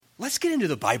let's get into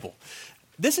the Bible.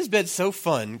 This has been so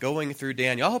fun going through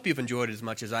Daniel. I hope you've enjoyed it as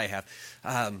much as I have.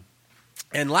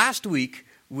 And last week,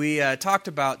 we talked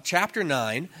about chapter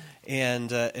 9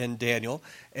 and Daniel,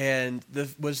 and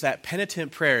was that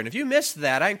penitent prayer. And if you missed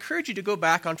that, I encourage you to go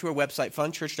back onto our website,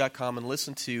 funchurch.com, and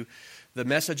listen to the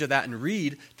message of that and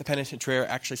read the penitent prayer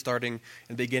actually starting in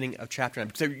the beginning of chapter 9.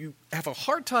 Because you have a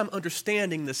hard time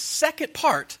understanding the second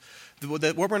part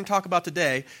that we're going to talk about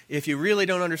today if you really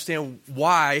don't understand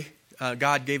why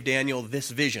God gave Daniel this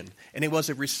vision. And it was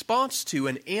a response to,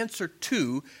 an answer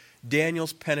to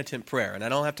Daniel's penitent prayer. And I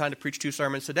don't have time to preach 2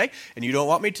 sermons today, and you don't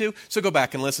want me to, so go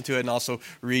back and listen to it and also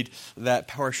read that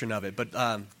portion of it. But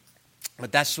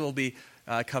that's what will be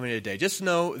coming today. Just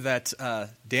know that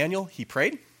Daniel, he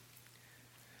prayed.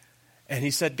 And he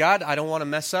said, God, I don't want to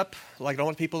mess up. Like, I don't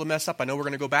want people to mess up. I know we're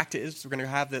going to go back to Israel. We're going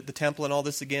to have the temple and all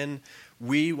this again.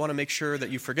 We want to make sure that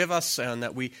you forgive us and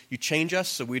that you change us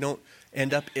so we don't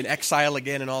end up in exile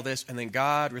again and all this. And then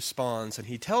God responds, and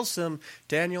he tells them,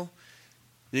 Daniel,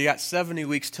 you got 70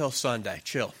 weeks till Sunday.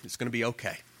 Chill. It's going to be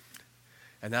okay.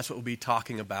 And that's what we'll be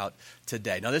talking about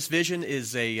today. Now, this vision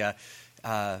is it's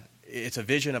a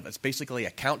vision of, it's basically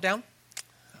a countdown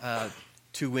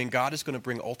to when God is going to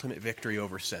bring ultimate victory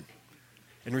over sin.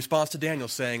 In response to Daniel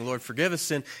saying, Lord, forgive us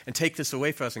sin and take this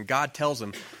away from us. And God tells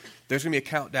him, there's going to be a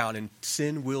countdown and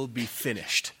sin will be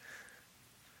finished.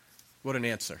 What an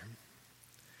answer.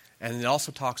 And it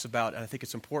also talks about, and I think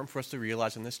it's important for us to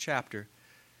realize in this chapter,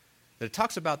 that it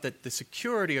talks about that the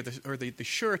security or the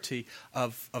surety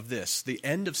of this, the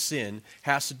end of sin,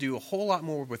 has to do a whole lot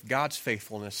more with God's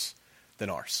faithfulness than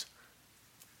ours.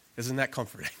 Isn't that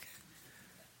comforting?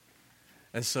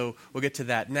 And so we'll get to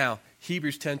that. Now,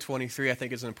 Hebrews 10:23, I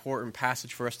think, is an important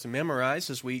passage for us to memorize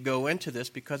as we go into this,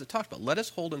 because it talks about, let us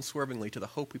hold unswervingly to the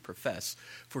hope we profess,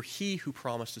 for he who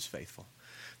promised is faithful.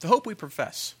 The hope we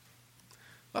profess.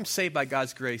 I'm saved by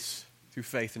God's grace through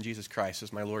faith in Jesus Christ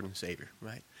as my Lord and Savior,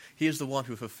 right? He is the one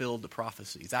who fulfilled the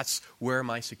prophecies. That's where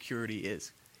my security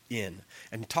is in.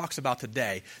 And he talks about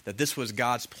today that this was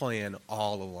God's plan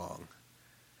all along.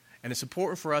 And it's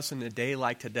important for us in a day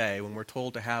like today when we're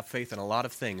told to have faith in a lot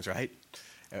of things, right?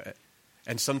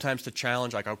 And sometimes to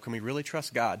challenge, like, oh, can we really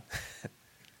trust God?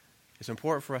 It's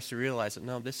important for us to realize that,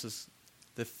 no, this is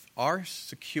our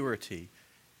security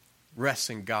rests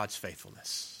in God's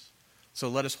faithfulness. So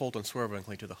let us hold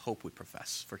unswervingly to the hope we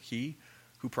profess, for he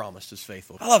who promised is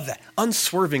faithful. I love that.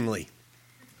 Unswervingly.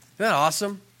 Isn't that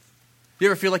awesome? You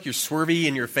ever feel like you're swervy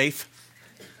in your faith?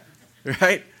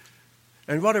 Right?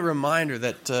 And what a reminder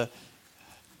that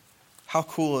how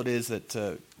cool it is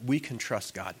that we can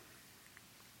trust God.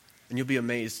 And you'll be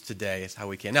amazed today as how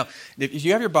we can. Now, if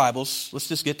you have your Bibles, let's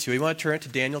just get to it. You want to turn it to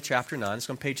Daniel chapter 9. It's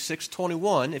on page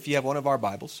 621 if you have one of our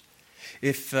Bibles.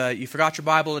 If you forgot your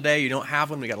Bible today, you don't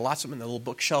have one, we got lots of them in the little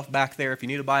bookshelf back there. If you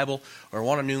need a Bible or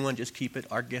want a new one, just keep it.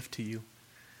 Our gift to you.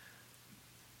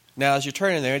 Now, as you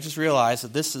turn in there, just realize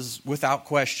that this is, without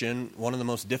question, one of the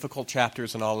most difficult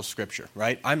chapters in all of Scripture,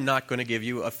 right? I'm not going to give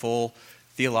you a full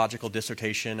theological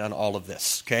dissertation on all of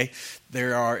this, okay?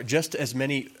 There are just as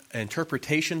many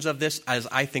interpretations of this as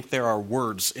I think there are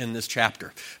words in this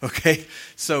chapter, okay?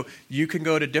 So you can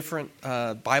go to different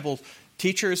Bible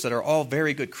teachers that are all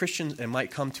very good Christians and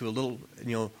might come to a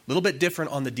little bit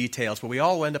different on the details, but we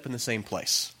all end up in the same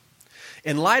place.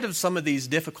 In light of some of these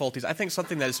difficulties, I think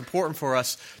something that is important for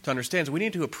us to understand is we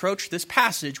need to approach this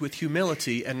passage with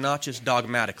humility and not just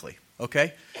dogmatically,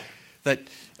 okay? That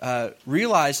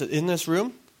realize that in this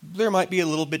room, there might be a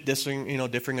little bit differing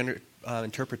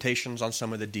interpretations on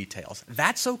some of the details.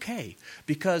 That's okay,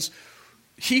 because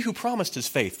he who promised is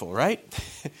faithful, right?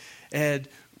 And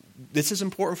this is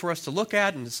important for us to look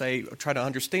at and to say, try to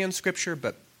understand Scripture,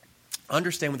 but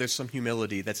understand when there's some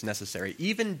humility that's necessary.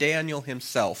 Even Daniel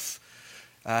himself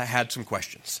had some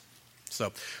questions.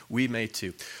 So we may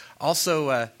too.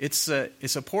 Also, it's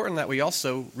important that we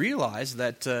also realize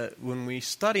that when we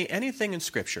study anything in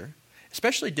Scripture,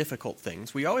 especially difficult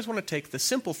things, we always want to take the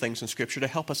simple things in Scripture to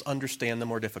help us understand the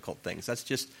more difficult things.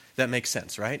 That makes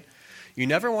sense, right? You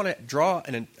never want to draw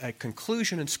a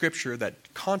conclusion in Scripture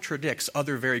that contradicts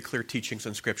other very clear teachings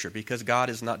in Scripture, because God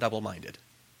is not double-minded.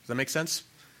 Does that make sense?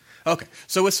 Okay,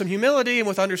 so with some humility and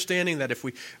with understanding that if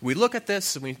we look at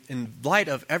this and in light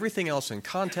of everything else in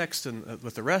context and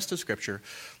with the rest of Scripture,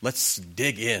 let's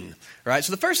dig in. All right,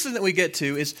 so the first thing that we get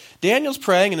to is Daniel's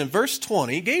praying, and in verse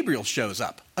 20, Gabriel shows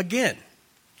up again.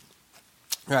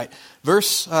 All right,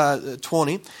 verse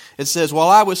 20, it says, while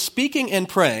I was speaking and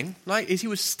praying, right, he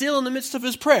was still in the midst of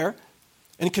his prayer,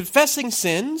 and confessing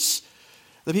sins,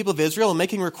 the people of Israel, and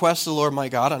making requests to the Lord my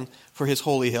God for his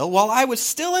holy hill, while I was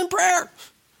still in prayer.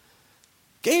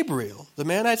 Gabriel, the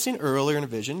man I'd seen earlier in a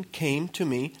vision, came to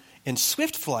me in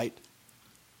swift flight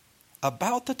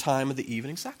about the time of the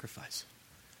evening sacrifice.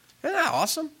 Isn't that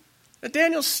awesome? That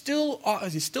Daniel's still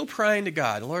praying to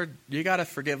God. Lord, you got to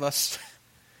forgive us.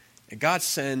 And God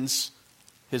sends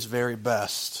his very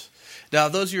best. Now,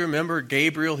 those of you remember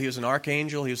Gabriel, he was an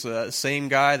archangel. He was the same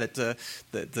guy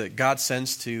that God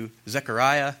sends to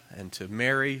Zechariah and to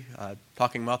Mary,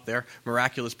 talking about their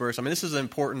miraculous births. I mean, this is an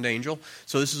important angel,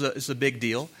 so this is a big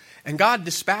deal. And God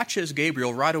dispatches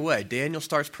Gabriel right away. Daniel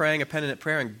starts praying a penitent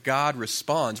prayer, and God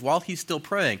responds while he's still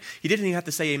praying. He didn't even have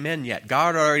to say amen yet.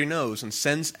 God already knows and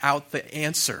sends out the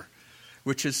answer,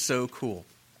 which is so cool.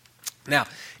 Now,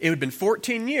 it had been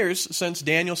 14 years since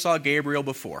Daniel saw Gabriel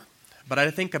before. But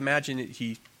I imagine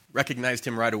he recognized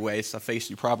him right away. It's a face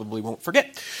you probably won't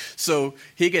forget. So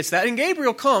he gets that. And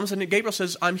Gabriel comes, and Gabriel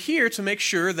says, I'm here to make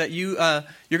sure that you're going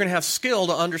to have skill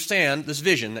to understand this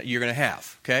vision that you're going to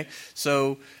have. Okay?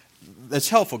 So that's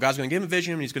helpful. God's going to give him a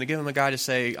vision, and he's going to give him a guy to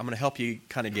say, I'm going to help you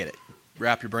kind of get it.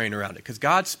 Wrap your brain around it. Because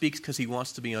God speaks because he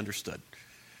wants to be understood.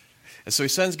 And so he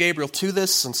sends Gabriel to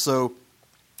this, and so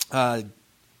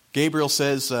Gabriel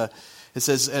says... It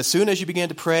says, as soon as you began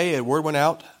to pray, a word went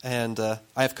out, and I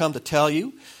have come to tell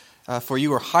you, for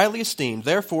you are highly esteemed.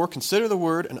 Therefore, consider the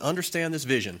word and understand this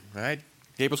vision. Right?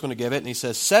 Gabriel's going to give it, and he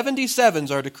says,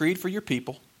 77s are decreed for your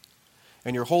people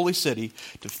and your holy city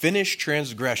to finish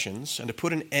transgressions and to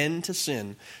put an end to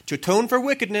sin, to atone for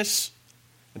wickedness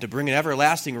and to bring an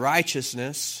everlasting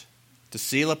righteousness, to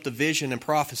seal up the vision and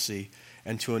prophecy,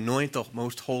 and to anoint the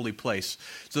most holy place.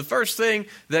 So the first thing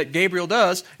that Gabriel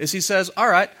does is he says, all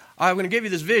right, I'm going to give you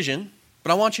this vision,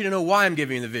 but I want you to know why I'm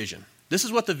giving you the vision. This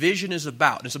is what the vision is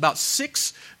about. It's about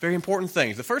 6 very important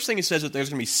things. The first thing he says is that there's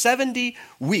going to be 70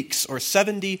 weeks or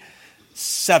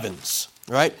 77s,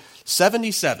 right?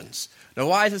 77s. Now,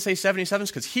 why does it say 77s?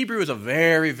 Because Hebrew is a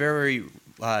very, very,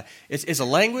 it's a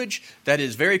language that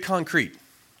is very concrete,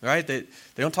 right? They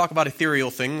don't talk about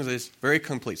ethereal things. It's very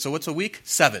complete. So what's a week?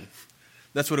 7.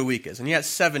 That's what a week is. And he has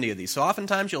 70 of these. So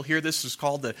oftentimes you'll hear this is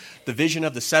called the vision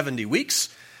of the 70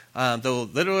 weeks. Though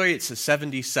literally it's the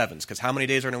 77s, because how many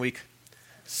days are in a week?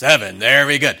 7.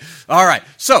 Very good. All right.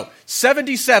 So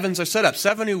 77s are set up,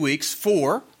 70 weeks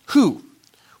for who?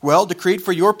 Well, decreed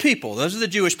for your people. Those are the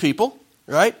Jewish people,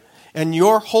 right? And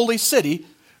your holy city,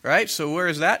 right? So where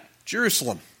is that?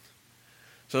 Jerusalem.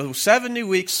 So 70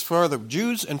 weeks for the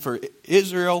Jews and for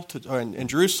Israel and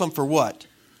Jerusalem for what?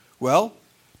 Well,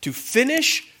 to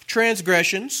finish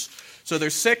transgressions. So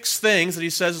there's 6 things that he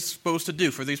says it's supposed to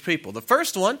do for these people. The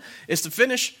first one is to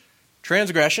finish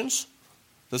transgressions.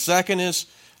 The second is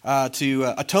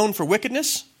to atone for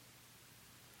wickedness.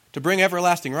 To bring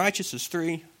everlasting righteousness,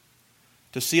 3.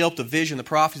 To seal up the vision, the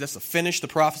prophecy. That's to finish the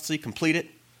prophecy, complete it.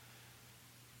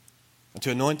 And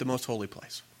to anoint the most holy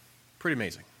place. Pretty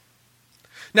amazing.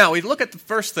 Now, we look at the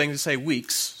first thing to say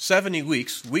weeks. 70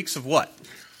 weeks. Weeks of what?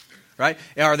 Right?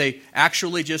 Are they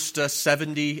actually just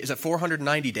 70? Is it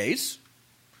 490 days?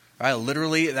 Right?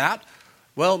 Literally that?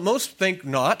 Well, most think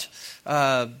not.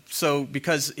 So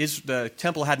because the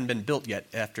temple hadn't been built yet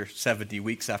after 70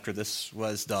 weeks after this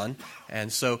was done.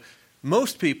 And so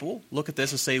most people look at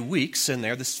this and say weeks in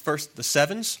there. The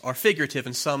 7s are figurative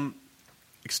in some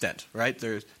extent, right?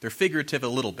 They're figurative a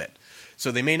little bit.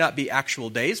 So they may not be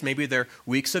actual days. Maybe they're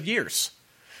weeks of years,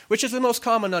 which is the most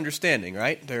common understanding,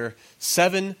 right? They're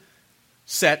 7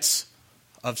 sets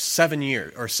of 7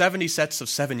 years, or 70 sets of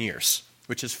 7 years,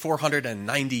 which is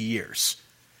 490 years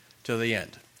to the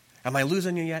end. Am I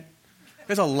losing you yet?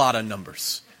 There's a lot of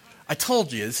numbers. I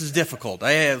told you, this is difficult.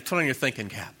 Put on your thinking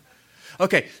cap.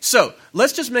 Okay, so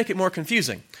let's just make it more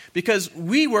confusing, because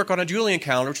we work on a Julian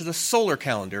calendar, which is a solar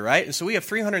calendar, right? And so we have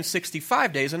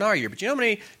 365 days in our year. But you know how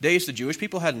many days the Jewish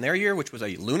people had in their year, which was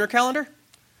a lunar calendar?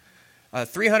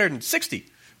 360.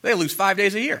 They lose 5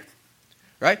 days a year.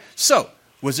 Right? So,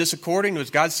 was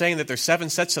God saying that there's 7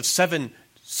 sets of 7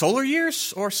 solar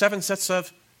years or 7 sets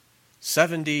of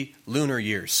 70 lunar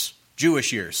years,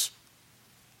 Jewish years?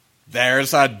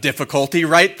 There's a difficulty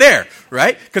right there,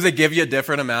 right? Because they give you a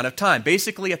different amount of time.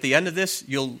 Basically, at the end of this,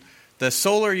 the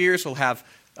solar years will have,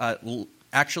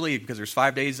 actually, because there's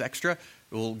 5 days extra,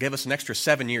 it will give us an extra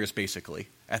 7 years, basically,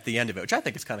 at the end of it, which I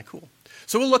think is kind of cool.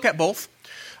 So we'll look at both.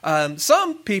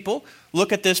 Some people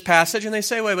look at this passage and they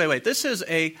say, wait, this is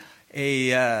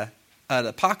an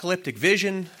apocalyptic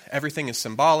vision. Everything is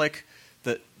symbolic.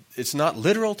 It's not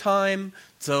literal time.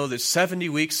 So there's 70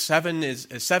 weeks. 70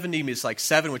 is like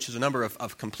 7, which is a number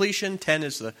of completion. 10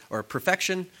 is or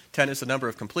perfection. 10 is the number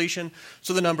of completion.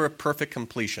 So the number of perfect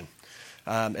completion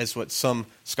is what some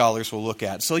scholars will look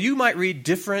at. So you might read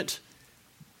different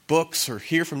books or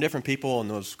hear from different people,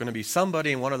 and there's going to be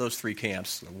somebody in one of those three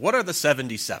camps. What are the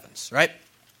 77s, right?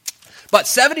 But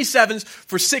 77s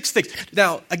for 6 things.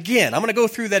 Now, again, I'm going to go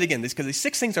through that again, because these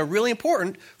 6 things are really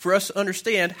important for us to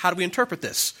understand how do we interpret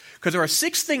this. Because there are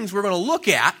 6 things we're going to look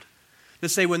at to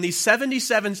say when these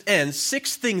 77s end,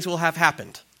 6 things will have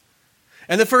happened.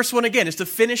 And the first one, again, is to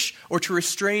finish or to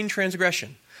restrain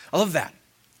transgression. I love that,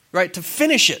 right? To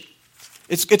finish it.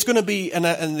 It's going to be, and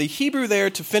the Hebrew there,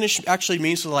 to finish actually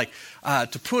means to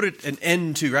put it an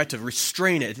end to, right? To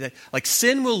restrain it. Like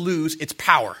sin will lose its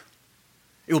power.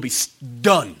 It will be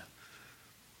done,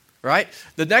 right?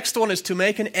 The next one is to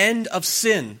make an end of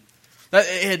sin.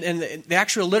 And the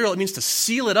actual literal, it means to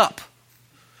seal it up,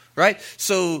 right?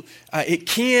 So it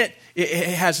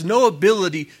has no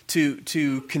ability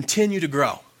to continue to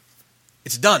grow.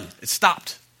 It's done. It's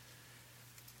stopped.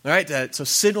 All right? So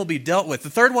sin will be dealt with. The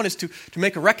third one is to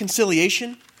make a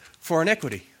reconciliation for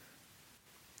iniquity.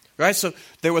 Right? So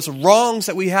there was wrongs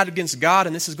that we had against God,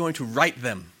 and this is going to right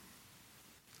them.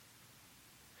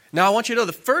 Now, I want you to know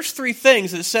the first 3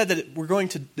 things that it said that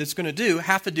it's going to do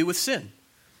have to do with sin.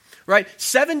 Right?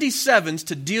 77s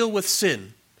to deal with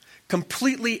sin.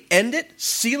 Completely end it,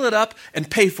 seal it up, and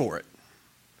pay for it.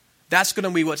 That's going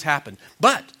to be what's happened.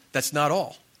 But that's not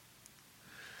all.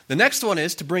 The next one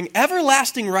is to bring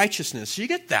everlasting righteousness. You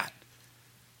get that?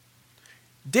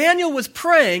 Daniel was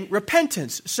praying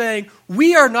repentance, saying,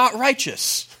 we are not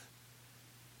righteous.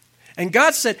 And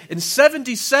God said, in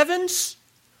 77s,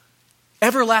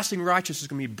 everlasting righteousness is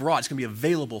going to be brought. It's going to be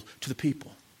available to the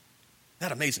people. Isn't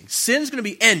that amazing? Sin's going to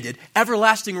be ended.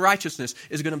 Everlasting righteousness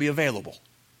is going to be available.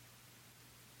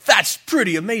 That's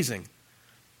pretty amazing.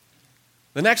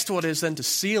 The next one is then to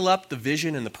seal up the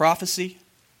vision and the prophecy,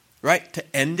 right? To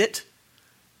end it.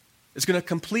 It's going to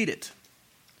complete it.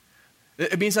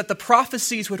 It means that the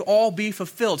prophecies would all be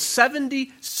fulfilled.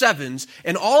 77s,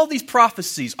 and all of these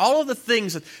prophecies, all of the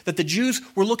things that the Jews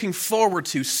were looking forward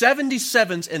to,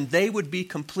 77s, and they would be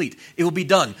complete. It will be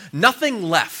done. Nothing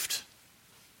left.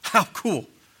 How cool.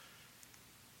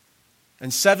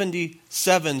 And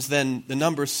 77s, then the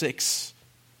number 6,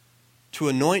 to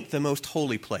anoint the most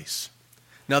holy place.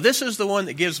 Now, this is the one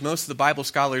that gives most of the Bible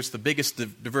scholars the biggest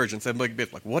divergence. They're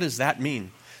like, what does that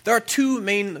mean? There are 2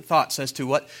 main thoughts as to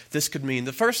what this could mean.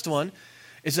 The first one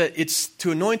is that it's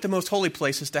to anoint the most holy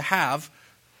place is to have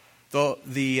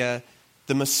the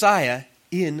Messiah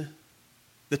in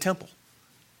the temple,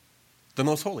 the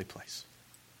most holy place.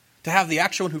 To have the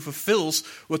actual one who fulfills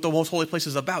what the most holy place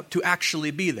is about, to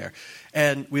actually be there.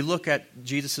 And we look at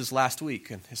Jesus' last week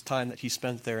and his time that he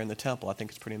spent there in the temple. I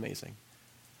think it's pretty amazing.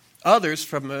 Others,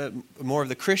 from more of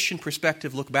the Christian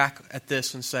perspective, look back at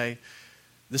this and say,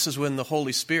 this is when the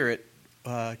Holy Spirit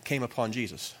came upon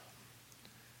Jesus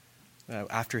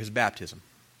after his baptism.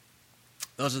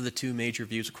 Those are the 2 major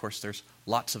views. Of course, there's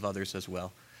lots of others as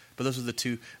well. But those are the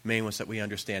 2 main ones that we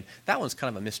understand. That one's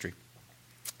kind of a mystery.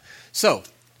 So,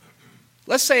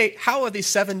 let's say, how are these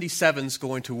 77s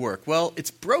going to work? Well,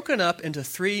 it's broken up into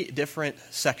 3 different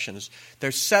sections.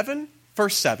 There's 7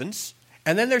 first 7s,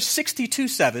 and then there's 62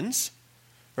 sevens,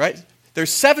 right?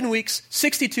 There's 7 weeks,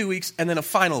 62 weeks, and then a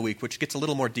final week, which gets a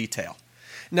little more detail.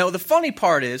 Now, the funny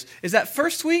part is that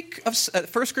first group of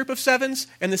 7s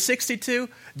and the 62,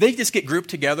 they just get grouped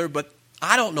together, but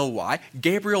I don't know why.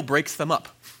 Gabriel breaks them up.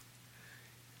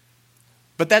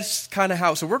 But that's kind of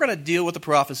how, so we're going to deal with the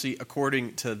prophecy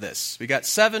according to this. We got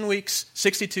 7 weeks,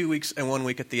 62 weeks, and 1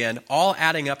 week at the end, all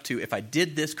adding up to, if I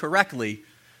did this correctly,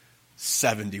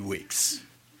 70 weeks.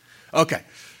 Okay.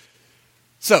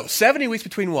 So, 70 weeks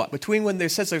between what? Between when it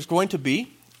says there's going to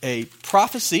be a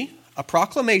prophecy, a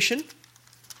proclamation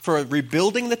for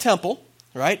rebuilding the temple,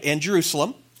 right, and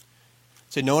Jerusalem.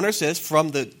 So, Noah says, from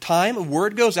the time a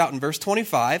word goes out in verse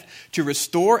 25 to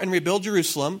restore and rebuild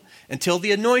Jerusalem until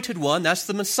the anointed one, that's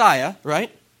the Messiah,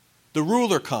 right, the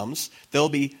ruler comes, there'll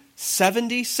be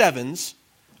 77s,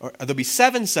 or there'll be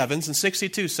 7 sevens and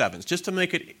 62 sevens. Just to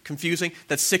make it confusing,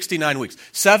 that's 69 weeks.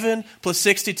 7 plus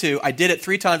 62, I did it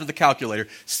 3 times with the calculator,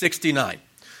 69.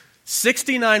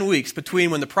 69 weeks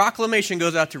between when the proclamation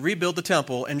goes out to rebuild the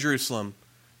temple and Jerusalem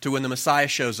to when the Messiah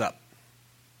shows up.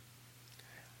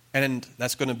 And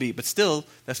that's going to be, but still,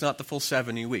 that's not the full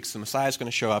 70 weeks. The Messiah is going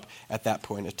to show up at that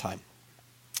point in time.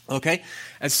 Okay?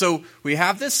 And so we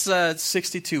have this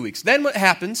 62 weeks. Then what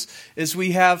happens is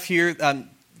we have here,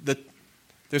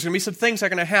 there's going to be some things that are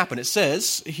going to happen. It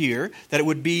says here that it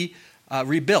would be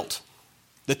rebuilt.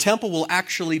 The temple will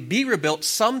actually be rebuilt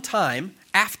sometime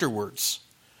afterwards.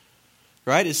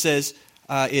 Right? It says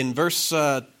in verse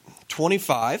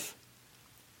 25,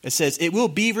 it says, it will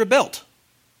be rebuilt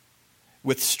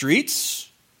with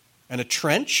streets and a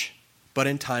trench, but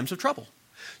in times of trouble.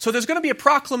 So there's going to be a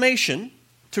proclamation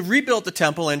to rebuild the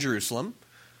temple and Jerusalem.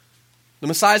 The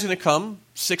Messiah is going to come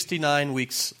 69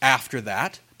 weeks after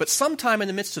that. But sometime in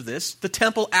the midst of this, the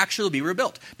temple actually will be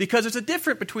rebuilt. Because there's a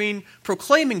difference between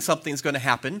proclaiming something's going to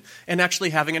happen and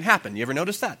actually having it happen. You ever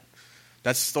notice that?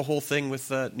 That's the whole thing with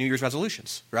New Year's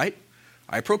resolutions, right?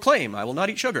 I proclaim I will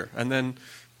not eat sugar. And then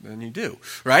you do,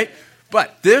 right?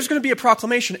 But there's going to be a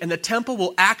proclamation, and the temple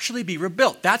will actually be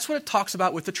rebuilt. That's what it talks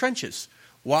about with the trenches.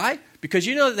 Why? Because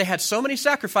you know that they had so many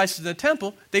sacrifices in the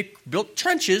temple, they built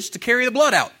trenches to carry the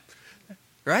blood out.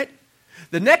 Right?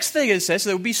 The next thing it says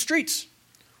there will be streets.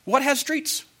 What has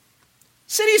streets?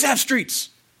 Cities have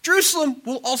streets. Jerusalem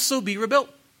will also be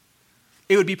rebuilt.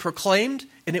 It would be proclaimed,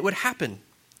 and it would happen.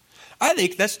 I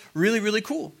think that's really, really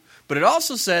cool. But it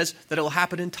also says that it will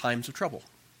happen in times of trouble.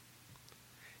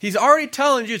 He's already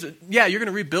telling Jews, yeah, you're going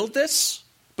to rebuild this,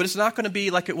 but it's not going to be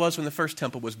like it was when the first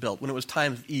temple was built, when it was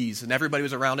times of ease and everybody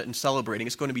was around it and celebrating.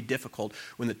 It's going to be difficult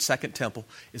when the second temple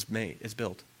is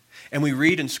built. And we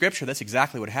read in Scripture that's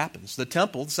exactly what happens. The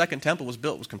second temple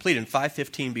was completed in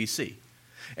 515 BC.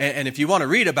 And if you want to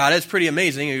read about it, it's pretty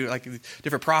amazing, like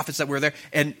different prophets that were there.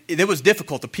 And it was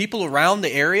difficult. The people around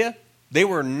the area, they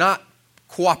were not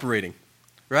cooperating,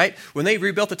 right? When they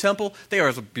rebuilt the temple, there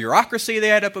was a bureaucracy they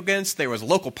had up against. There was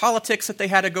local politics that they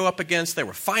had to go up against. There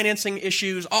were financing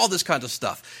issues, all this kind of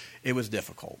stuff. It was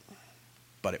difficult,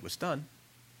 but it was done.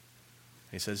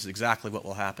 He says this is exactly what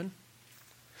will happen.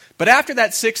 But after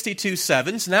that 62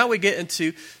 sevens, now we get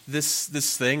into this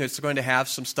thing. It's going to have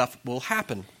some stuff will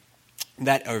happen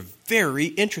that are very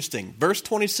interesting. Verse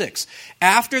 26.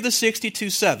 After the 62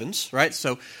 sevens, right?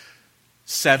 So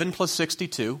 7 plus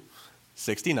 62,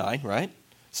 69, right?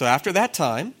 So after that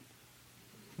time,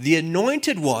 the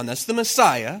anointed one, that's the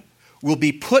Messiah, will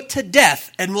be put to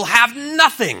death and will have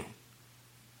nothing.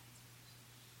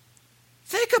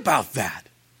 Think about that.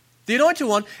 The anointed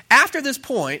one, after this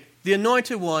point, the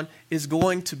anointed one is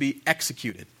going to be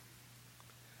executed.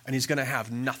 And he's going to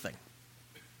have nothing.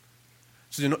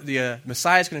 So the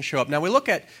Messiah is going to show up. Now we look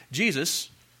at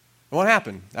Jesus. What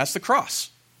happened? That's the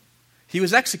cross. He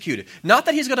was executed. Not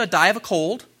that he's going to die of a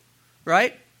cold,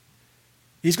 right?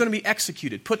 He's going to be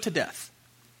executed, put to death.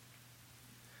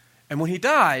 And when he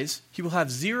dies, he will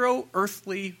have zero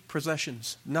earthly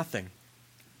possessions. Nothing.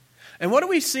 And what do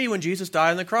we see when Jesus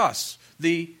died on the cross?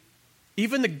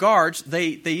 Even the guards,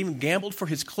 they even gambled for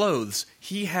his clothes.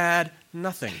 He had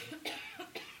nothing.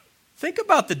 Think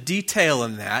about the detail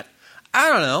in that. I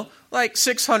don't know, like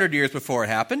 600 years before it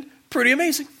happened. Pretty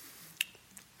amazing.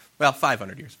 Well,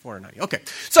 500 years, 490. Okay,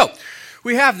 so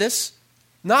we have this.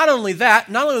 Not only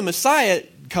that, not only will the Messiah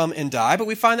come and die, but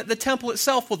we find that the temple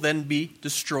itself will then be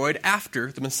destroyed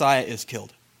after the Messiah is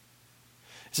killed.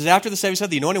 It says, after the 70 said,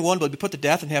 the anointed one will be put to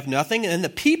death and have nothing, and the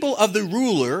people of the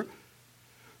ruler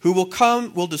who will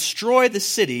come will destroy the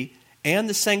city and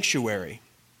the sanctuary.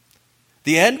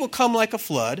 The end will come like a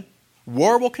flood.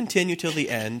 War will continue till the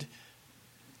end,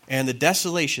 and the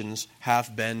desolations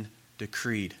have been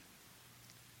decreed.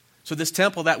 So this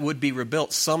temple that would be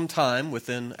rebuilt sometime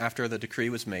after the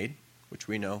decree was made, which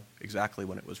we know exactly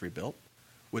when it was rebuilt,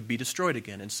 would be destroyed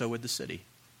again, and so would the city.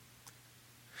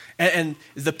 And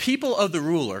the people of the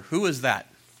ruler, who is that?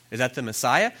 Is that the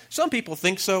Messiah? Some people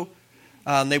think so.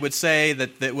 They would say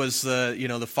that it was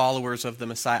the followers of the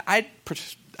Messiah.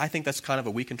 I think that's kind of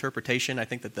a weak interpretation. I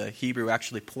think that the Hebrew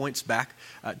actually points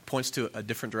to a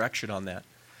different direction on that.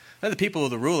 And the people of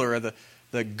the ruler are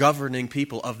the governing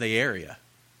people of the area.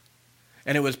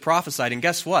 And it was prophesied, and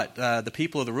guess what? The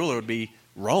people of the ruler would be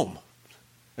Rome.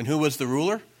 And who was the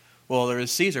ruler? Well, there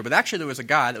was Caesar, but actually there was a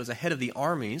guy that was the head of the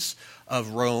armies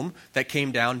of Rome that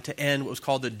came down to end what was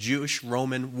called the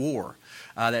Jewish-Roman War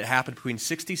that happened between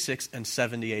 66 and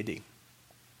 70 A.D.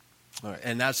 All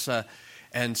right,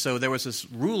 and so there was this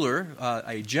ruler,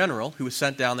 a general, who was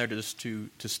sent down there to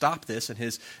stop this, and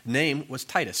his name was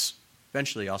Titus.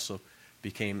 Eventually also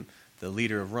became the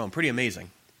leader of Rome. Pretty amazing.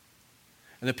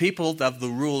 And the people of the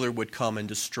ruler would come and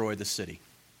destroy the city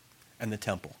and the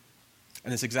temple.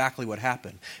 And that's exactly what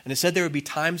happened. And it said there would be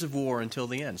times of war until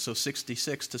the end. So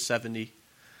 66 to 70,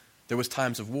 there was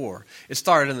times of war. It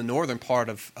started in the northern part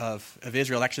of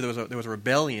Israel. Actually, there was a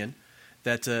rebellion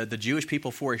that the Jewish people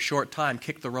for a short time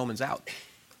kicked the Romans out.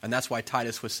 And that's why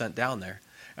Titus was sent down there.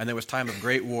 And there was time of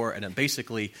great war, and it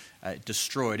basically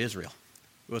destroyed Israel.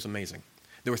 It was amazing.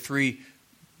 There were 3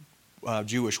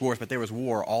 Jewish wars, but there was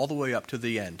war all the way up to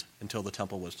the end until the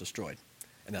temple was destroyed.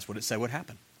 And that's what it said would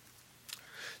happen.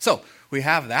 So we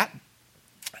have that.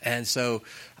 And so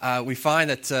we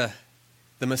find that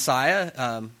the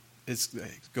Messiah is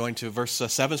going to, verse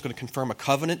 7, is going to confirm a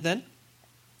covenant then.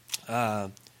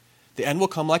 The end will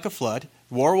come like a flood.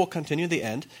 War will continue to the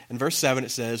end. In verse 7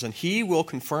 it says, and he will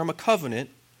confirm a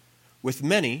covenant with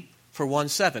many for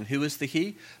 1/7. Who is the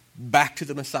he? Back to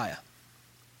the Messiah.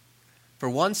 For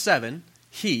 1/7,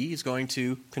 he is going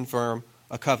to confirm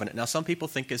a covenant. Now, some people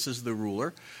think this is the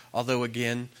ruler, although,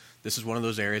 again, this is one of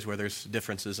those areas where there's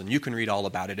differences, and you can read all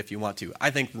about it if you want to.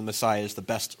 I think the Messiah is the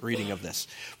best reading of this.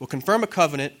 Will confirm a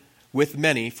covenant with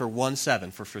many for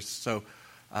 1/7,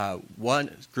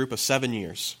 one group of 7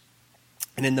 years.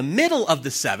 And in the middle of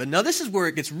the 7, now this is where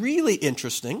it gets really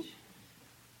interesting,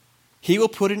 he will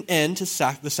put an end to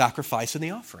the sacrifice and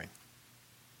the offering.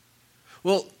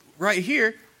 Well, right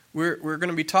here, we're going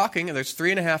to be talking, and there's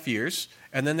 3.5 years,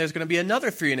 and then there's going to be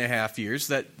another 3.5 years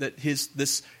that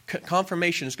this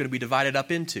confirmation is going to be divided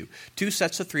up into. 2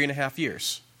 sets of 3.5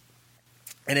 years.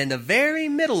 And in the very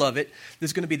middle of it,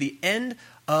 there's going to be the end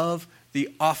of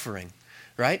the offering,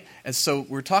 right? And so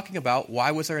we're talking about,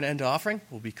 why was there an end to offering?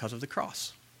 Well, because of the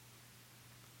cross.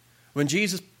 When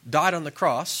Jesus died on the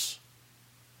cross,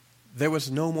 there was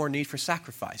no more need for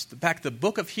sacrifice. In fact, the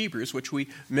book of Hebrews, which we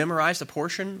memorized a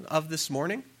portion of this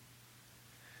morning,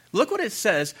 look what it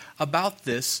says about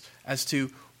this as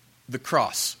to the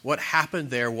cross, what happened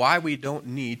there, why we don't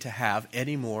need to have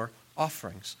any more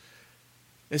offerings.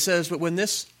 It says, but when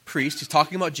this priest, he's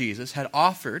talking about Jesus, had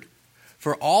offered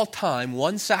for all time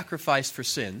one sacrifice for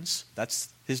sins, that's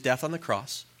his death on the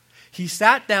cross, he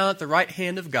sat down at the right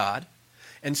hand of God,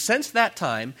 and since that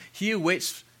time he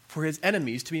awaits for his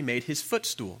enemies to be made his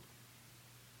footstool.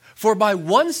 For by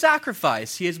one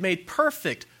sacrifice he has made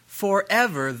perfect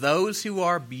forever those who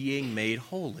are being made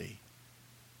holy.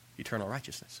 Eternal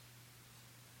righteousness.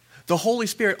 The Holy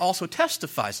Spirit also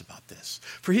testifies about this.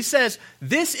 For he says,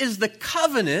 this is the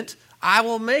covenant I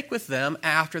will make with them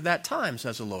after that time,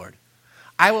 says the Lord.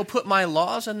 I will put my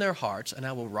laws in their hearts, and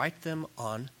I will write them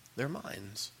on their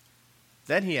minds.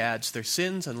 Then he adds, their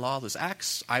sins and lawless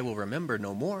acts I will remember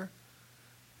no more.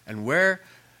 And where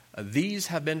these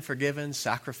have been forgiven,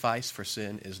 sacrifice for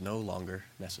sin is no longer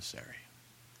necessary.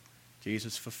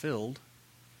 Jesus fulfilled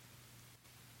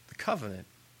the covenant.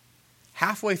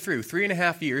 Halfway through,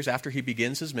 3.5 years after he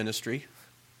begins his ministry,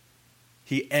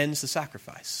 he ends the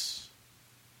sacrifice.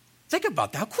 Think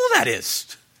about how cool that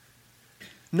is.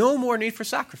 No more need for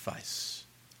sacrifice.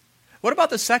 What about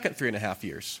the second 3.5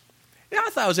 years? I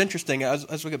thought it was interesting. I was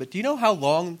looking at it. Do you know how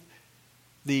long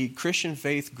the Christian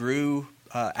faith grew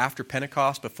after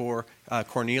Pentecost, before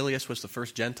Cornelius was the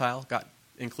first Gentile, got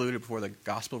included, before the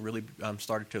gospel really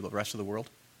started to the rest of the world?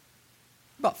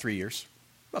 About 3 years.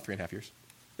 About 3.5 years.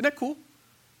 Isn't that cool?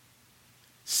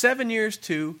 7 years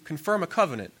to confirm a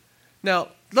covenant. Now,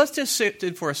 let's just sit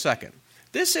in for a second.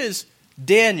 This is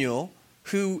Daniel,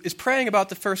 who is praying about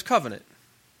the first covenant.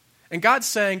 And God's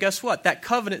saying, guess what? That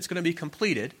covenant is going to be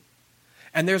completed.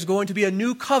 And there's going to be a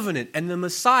new covenant. And the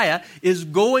Messiah is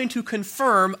going to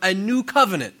confirm a new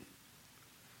covenant.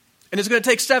 And it's going to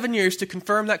take 7 years to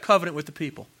confirm that covenant with the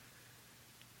people.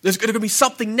 There's going to be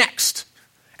something next.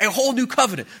 A whole new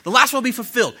covenant. The last one will be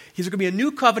fulfilled. There's going to be a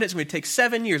new covenant. It's going to take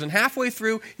 7 years. And halfway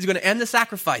through, he's going to end the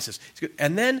sacrifices.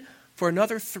 And then for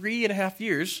another 3.5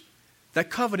 years, that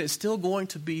covenant is still going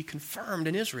to be confirmed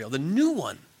in Israel. The new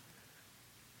one.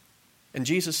 And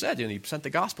Jesus said, he sent the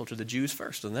gospel to the Jews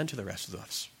first and then to the rest of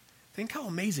us. Think how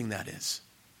amazing that is.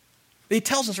 He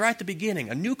tells us right at the beginning,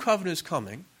 a new covenant is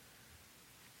coming.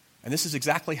 And this is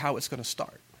exactly how it's going to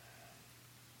start.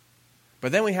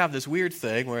 But then we have this weird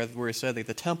thing where it said that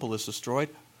the temple is destroyed.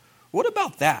 What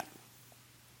about that?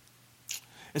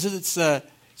 It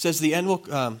says the end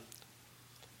will...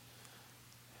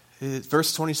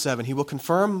 verse 27, he will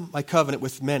confirm my covenant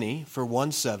with many for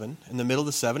 1/7. In the middle of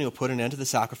the 7, he will put an end to the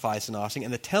sacrifice and offering.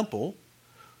 And the temple,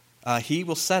 he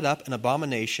will set up an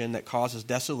abomination that causes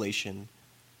desolation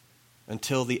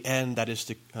until the end that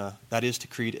is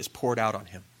decreed is poured out on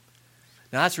him.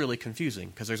 Now that's really confusing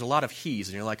because there's a lot of he's,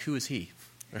 and you're like, who is he?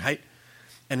 Right?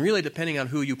 And really, depending on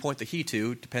who you point the he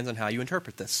to, depends on how you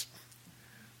interpret this.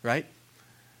 Right?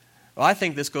 Well, I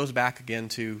think this goes back again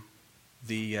to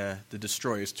the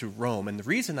destroyers, to Rome. And the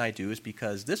reason I do is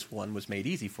because this one was made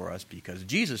easy for us because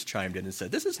Jesus chimed in and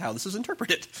said, this is how this is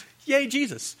interpreted. Yay,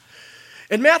 Jesus.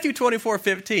 In Matthew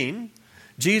 24:15,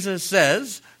 Jesus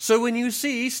says, so when you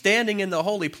see standing in the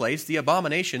holy place the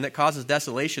abomination that causes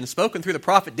desolation spoken through the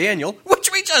prophet Daniel,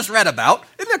 which we just read about.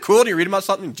 Isn't that cool? And you read about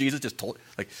something Jesus just told,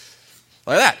 like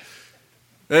that.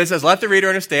 And it says, let the reader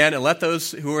understand and let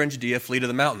those who are in Judea flee to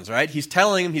the mountains, right? He's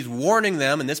telling them, he's warning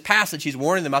them. In this passage, he's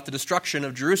warning them about the destruction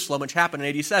of Jerusalem, which happened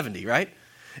in AD 70, right?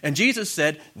 And Jesus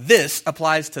said, this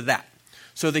applies to that.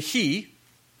 So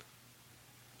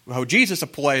how Jesus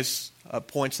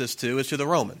points this to is to the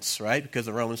Romans, right? Because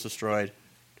the Romans destroyed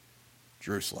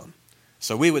Jerusalem.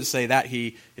 So we would say that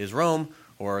he is Rome,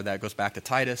 or that goes back to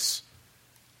Titus.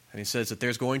 And he says that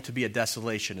there's going to be a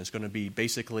desolation. It's going to be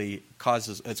basically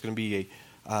it's going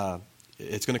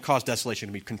to cause desolation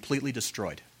to be completely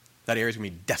destroyed. That area is going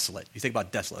to be desolate. You think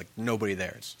about desolate, like nobody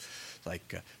there. It's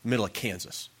like middle of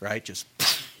Kansas, right? Just,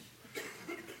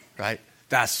 right?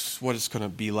 That's what it's going to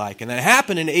be like. And that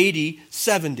happened in AD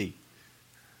 70.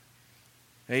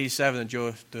 87,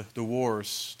 the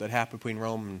wars that happened between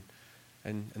Rome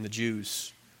and the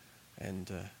Jews. And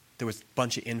there was a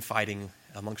bunch of infighting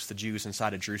amongst the Jews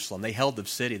inside of Jerusalem. They held the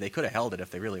city. They could have held it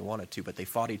if they really wanted to, but they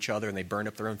fought each other and they burned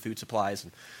up their own food supplies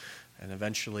and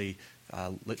eventually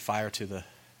lit fire to the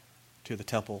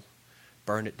temple,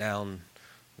 burned it down.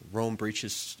 Rome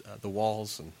breaches the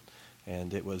walls,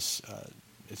 and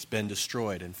it's been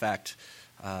destroyed. In fact,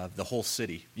 the whole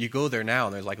city. You go there now,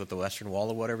 and there's like with the Western Wall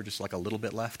or whatever, just like a little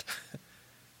bit left.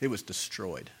 It was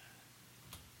destroyed.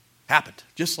 Happened,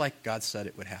 just like God said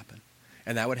it would happen.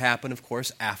 And that would happen, of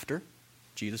course, after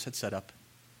Jesus had set up,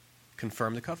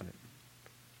 confirmed the covenant.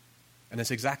 And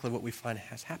that's exactly what we find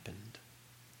has happened.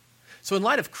 So in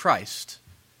light of Christ,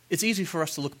 it's easy for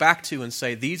us to look back to and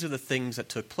say, these are the things that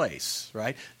took place,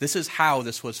 right? This is how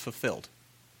this was fulfilled,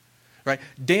 right?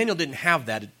 Daniel didn't have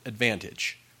that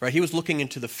advantage, right? He was looking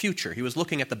into the future. He was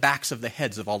looking at the backs of the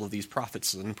heads of all of these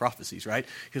prophets and prophecies, right?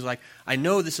 He was like, I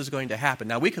know this is going to happen.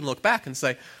 Now we can look back and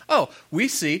say, oh, we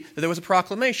see that there was a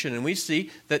proclamation, and we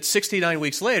see that 69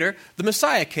 weeks later, the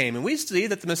Messiah came, and we see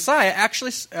that the Messiah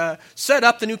actually set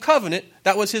up the new covenant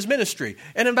that was his ministry.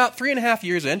 And about 3.5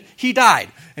 years in, he died.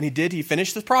 And he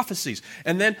finished the prophecies.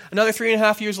 And then another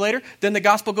 3.5 years later, then the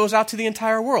gospel goes out to the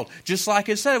entire world, just like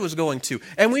it said it was going to.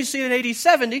 And we see in AD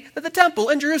 70 that the temple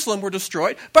in Jerusalem were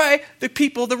destroyed by the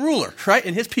people, the ruler, right,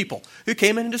 and his people, who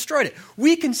came in and destroyed it.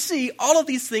 We can see all of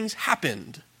these things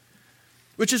happened,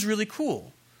 which is really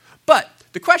cool. But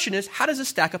the question is, how does this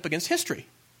stack up against history?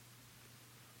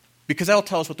 Because that'll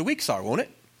tell us what the weeks are, won't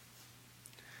it?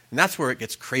 And that's where it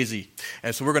gets crazy.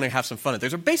 And so we're going to have some fun.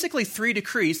 There's basically 3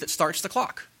 decrees that starts the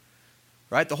clock,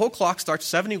 right? The whole clock starts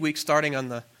 70 weeks starting on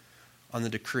the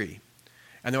decree.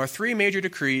 And there are 3 major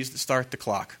decrees that start the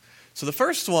clock. So the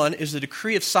first one is the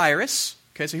decree of Cyrus.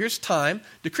 Okay, so here's time.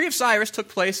 Decree of Cyrus took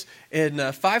place in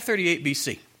 538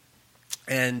 BC.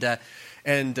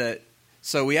 And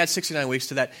so we add 69 weeks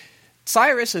to that.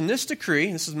 Cyrus, in this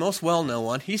decree, this is the most well-known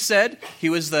one, he said he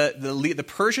was the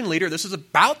Persian leader. This is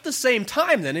about the same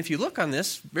time then, if you look on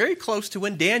this, very close to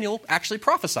when Daniel actually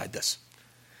prophesied this.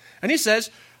 And he says,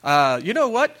 you know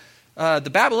what? The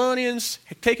Babylonians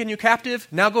have taken you captive.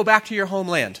 Now go back to your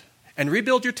homeland and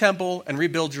rebuild your temple and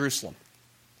rebuild Jerusalem,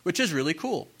 which is really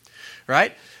cool,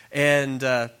 right?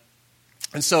 And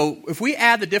so if we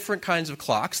add the different kinds of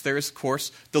clocks, there is, of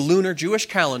course, the lunar Jewish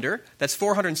calendar. That's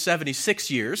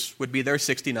 476 years, would be their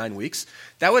 69 weeks.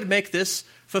 That would make this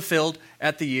fulfilled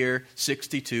at the year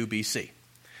 62 BC.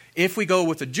 If we go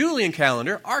with the Julian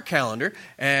calendar, our calendar,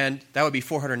 and that would be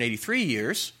 483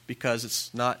 years, because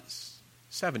it's not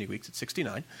 70 weeks, it's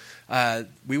 69,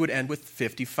 we would end with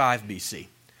 55 BC.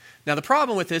 Now the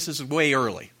problem with this is way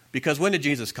early, because when did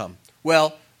Jesus come?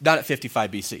 Well, not at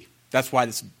 55 BC. That's why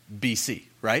it's BC,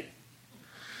 right?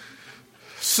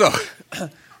 So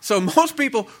most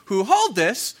people who hold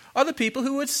this are the people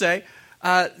who would say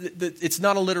that it's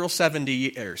not a literal 70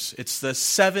 years. It's the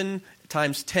 7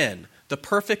 times 10, the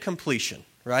perfect completion,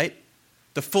 right?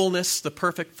 The fullness, the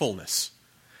perfect fullness.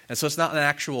 And so it's not an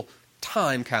actual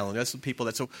time calendar. That's the people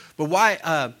that so. But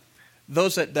why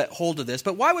those that hold to this?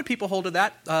 But why would people hold to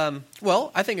that?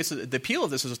 Well, I think it's the appeal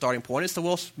of this as a starting point. It's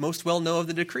the most well known of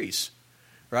the decrees.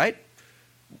 Right?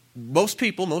 Most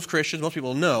Christians, most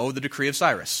people know the decree of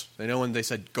Cyrus. They know when they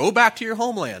said, go back to your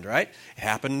homeland, right? It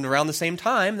happened around the same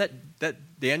time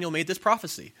that Daniel made this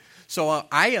prophecy. So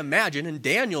I imagine in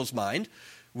Daniel's mind,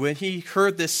 when he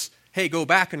heard this, hey, go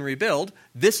back and rebuild,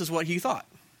 this is what he thought.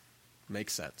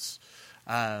 Makes sense.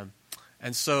 And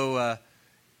so,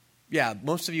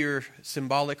 most of your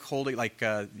symbolic holding, like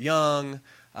Young,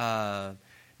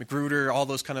 Magruder, all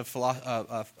those kind of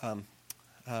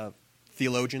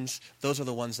theologians, those are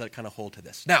the ones that kind of hold to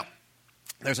this. Now,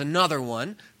 there's another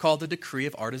one called the Decree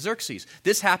of Artaxerxes.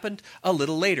 This happened a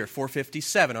little later,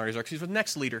 457. Artaxerxes was the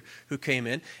next leader who came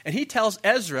in, and he tells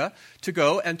Ezra to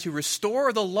go and to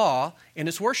restore the law in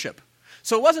his worship.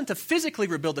 So it wasn't to physically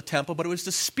rebuild the temple, but it was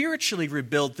to spiritually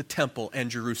rebuild the temple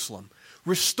and Jerusalem.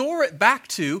 Restore it back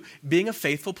to being a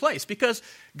faithful place, because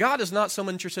God is not so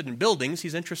interested in buildings,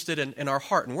 he's interested in our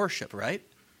heart and worship, right?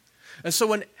 And so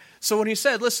when he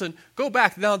said, listen, go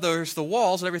back, now there's the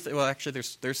walls and everything. Well, actually,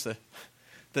 there's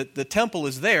the temple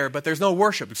is there, but there's no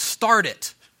worship. Start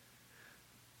it.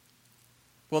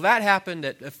 Well, that happened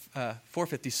at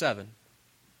 457.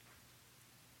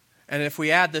 And if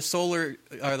we add the solar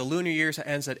or the lunar years, it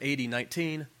ends at AD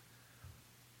 19.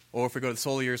 Or if we go to the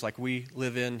solar years like we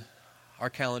live in, our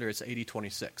calendar, it's AD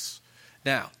 26.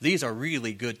 Now, these are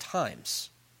really good times,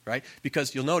 right?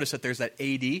 Because you'll notice that there's that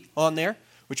AD on there,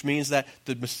 which means that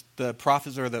the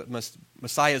prophets or the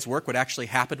Messiah's work would actually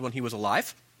happen when he was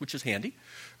alive, which is handy,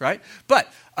 right? But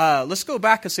let's go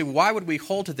back and say, why would we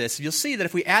hold to this? You'll see that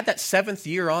if we add that 7th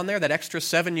year on there, that extra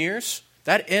 7 years,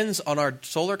 that ends on our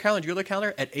solar calendar, yearly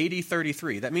calendar, at AD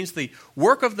 33. That means the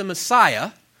work of the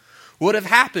Messiah would have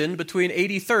happened between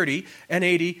AD 30 and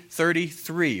AD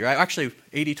 33, right? Actually,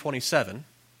 AD 27.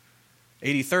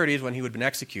 AD 30 is when he would have been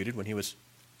executed, when he was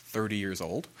 30 years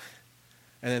old.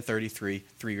 And then 33,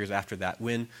 3 years after that,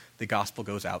 when the gospel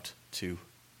goes out to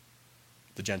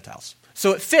the Gentiles.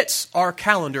 So it fits our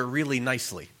calendar really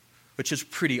nicely, which is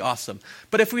pretty awesome.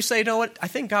 But if we say, you know what, I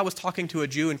think God was talking to a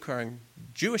Jew in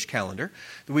Jewish calendar,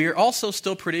 we are also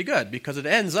still pretty good, because it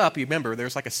ends up, you remember,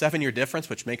 there's like a 7-year difference,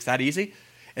 which makes that easy.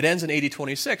 It ends in AD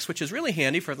 26, which is really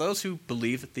handy for those who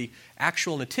believe that the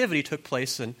actual nativity took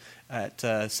place at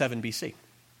 7 BC,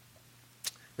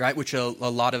 right? Which a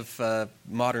lot of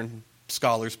modern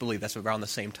scholars believe that's around the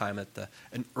same time at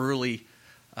an early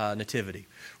nativity,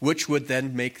 which would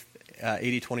then make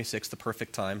AD 26 the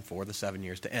perfect time for the 7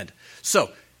 years to end.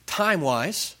 So,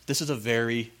 time-wise, this is a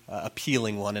very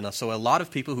appealing one. And so a lot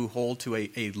of people who hold to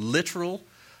a literal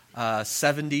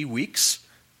 70 weeks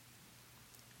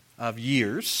of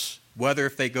years, whether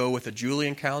if they go with a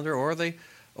Julian calendar or the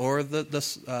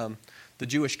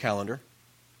Jewish calendar,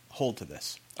 hold to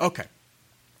this. Okay,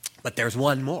 but there's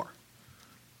one more.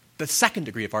 The second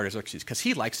degree of Artaxerxes, because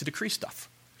he likes to decree stuff.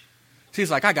 So he's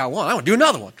like, I got one, I want to do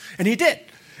another one. And he did.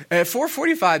 At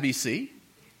 445 BC,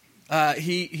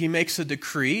 he makes a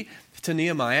decree to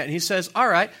Nehemiah, and he says, all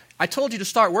right, I told you to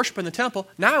start worshiping the temple.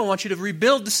 Now I want you to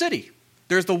rebuild the city.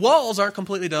 The walls aren't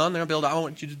completely done. They're built. I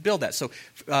want you to build that. So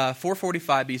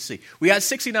 445 BC. We had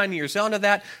 69 years onto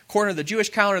that. According to the Jewish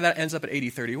calendar, that ends up at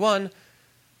AD 31.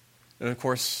 And of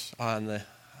course, on the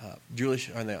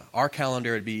our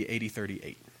calendar, it'd be AD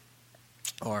 38.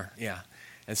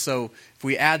 And so if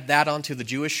we add that onto the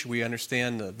Jewish, we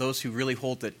understand those who really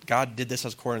hold that God did this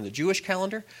as according to the Jewish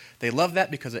calendar. They love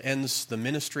that because it ends the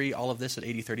ministry, all of this, at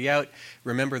AD 30 out.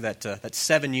 Remember that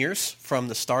 7 years from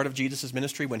the start of Jesus'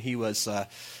 ministry, when he was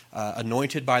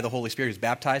anointed by the Holy Spirit, he was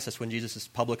baptized. That's when Jesus'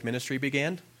 public ministry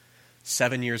began.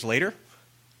 7 years later,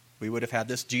 we would have had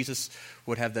this. Jesus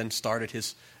would have then started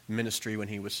his ministry when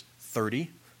he was 30,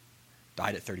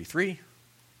 died at 33,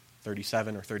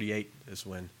 37 or 38 is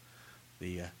when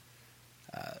the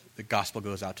gospel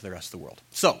goes out to the rest of the world.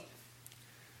 So,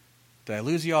 did I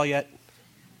lose you all yet?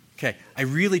 Okay, I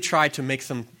really tried to make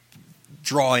some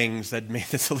drawings that made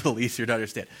this a little easier to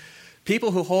understand. People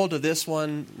who hold to this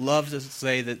one love to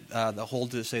say that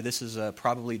this is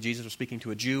probably Jesus was speaking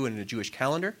to a Jew in a Jewish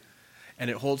calendar,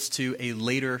 and it holds to a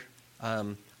later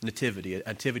nativity. A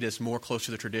nativity is more close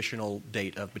to the traditional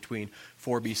date of between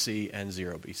 4 BC and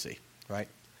 0 BC, right?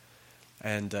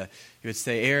 And you would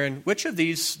say, Aaron, which of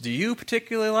these do you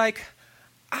particularly like?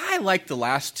 I like the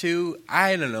last two.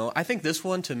 I don't know. I think this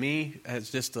one, to me, is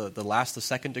just the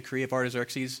second decree of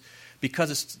Artaxerxes,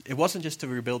 because it wasn't just to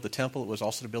rebuild the temple, it was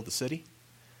also to build the city.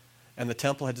 And the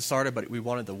temple had started, but we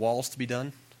wanted the walls to be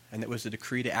done, and it was a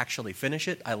decree to actually finish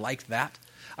it. I like that.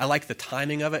 I like the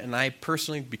timing of it, and I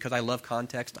personally, because I love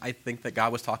context, I think that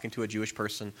God was talking to a Jewish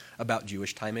person about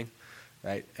Jewish timing,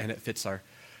 right? And it fits our...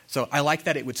 So I like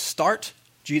that it would start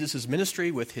Jesus' ministry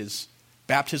with his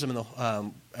baptism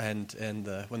when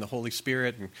the Holy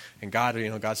Spirit and God,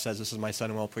 God says, "This is my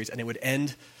son and well pleased," and it would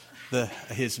end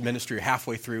his ministry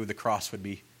halfway through. The cross would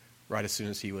be right as soon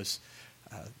as he was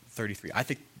 33. I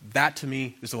think that, to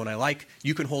me, is the one I like.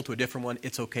 You can hold to a different one.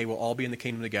 It's okay. We'll all be in the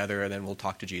kingdom together, and then we'll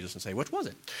talk to Jesus and say, which was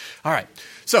it? All right.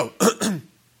 So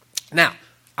now,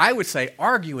 I would say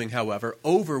arguing, however,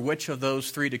 over which of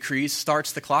those three decrees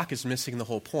starts the clock is missing the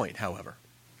whole point, however.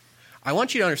 I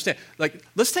want you to understand,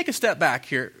 let's take a step back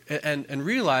here and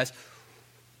realize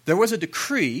there was a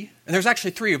decree, and there's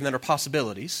actually three of them that are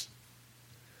possibilities,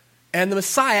 and the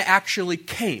Messiah actually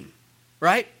came,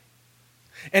 right?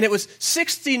 And it was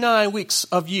 69 weeks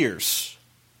of years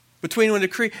between when the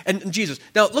decree and Jesus.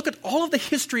 Now, look at all of the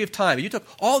history of time. You took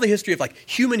all the history of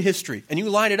human history, and you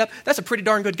line it up. That's a pretty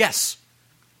darn good guess.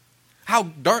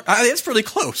 It's pretty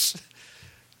close.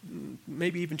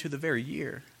 Maybe even to the very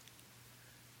year.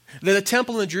 The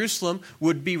temple in Jerusalem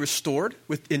would be restored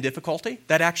in difficulty.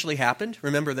 That actually happened.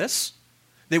 Remember this?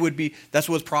 That's what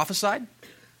was prophesied.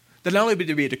 That not only would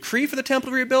there be a decree for the temple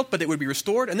to be rebuilt, but it would be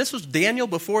restored. And this was Daniel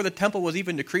before the temple was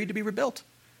even decreed to be rebuilt.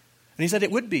 And he said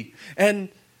it would be. And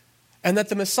that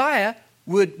the Messiah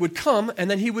would come,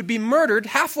 and then he would be murdered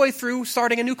halfway through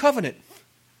starting a new covenant.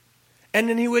 And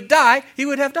then he would die, he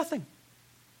would have nothing.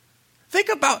 Think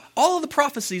about all of the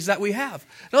prophecies that we have.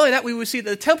 Not only that, we would see that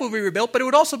the temple would be rebuilt, but it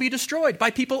would also be destroyed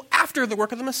by people after the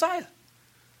work of the Messiah.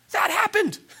 That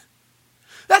happened.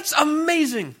 That's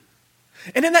amazing.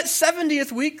 And in that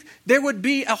 70th week, there would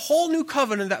be a whole new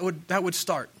covenant that would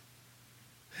start.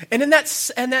 And in that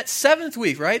seventh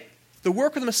week, right, the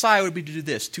work of the Messiah would be to do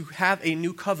this, to have a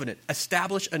new covenant,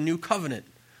 establish a new covenant.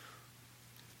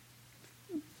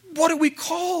 What do we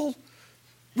call?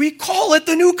 We call it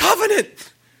the new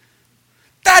covenant.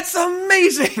 That's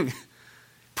amazing.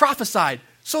 Prophesied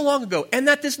so long ago. And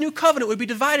that this new covenant would be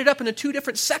divided up into two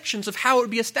different sections of how it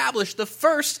would be established. The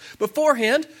first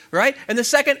beforehand, right? And the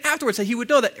second afterwards. So he would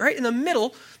know that right in the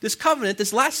middle, this covenant,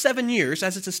 this last 7 years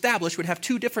as it's established, would have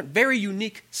two different very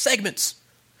unique segments.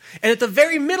 And at the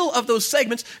very middle of those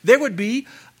segments, there would be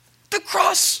the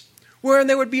cross, wherein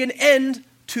there would be an end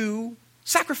to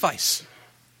sacrifice.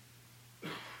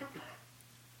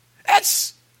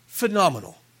 That's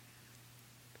phenomenal.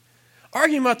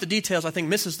 Arguing about the details, I think,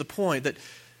 misses the point that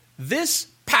this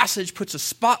passage puts a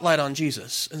spotlight on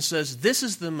Jesus and says, this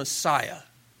is the Messiah.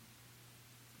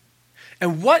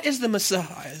 And what is the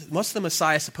Messiah? What's the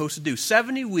Messiah supposed to do?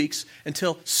 70 weeks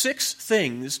until 6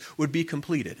 things would be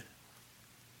completed.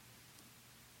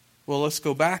 Well, let's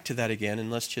go back to that again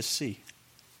and let's just see.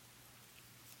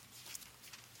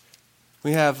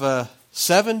 We have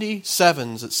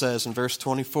 77s, it says in verse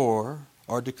 24,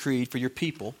 are decreed for your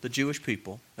people, the Jewish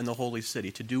people, and the holy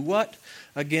city. To do what?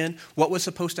 Again, what was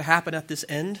supposed to happen at this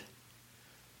end?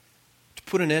 To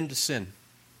put an end to sin.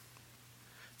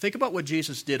 Think about what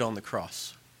Jesus did on the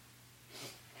cross.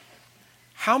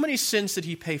 How many sins did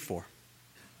he pay for?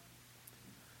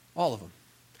 All of them.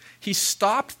 He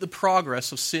stopped the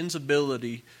progress of sin's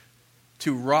ability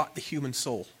to rot the human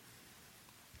soul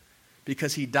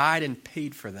because he died and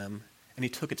paid for them, and he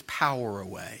took its power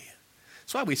away.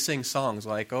 That's why we sing songs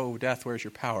like, "Oh, death, where's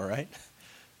your power," right?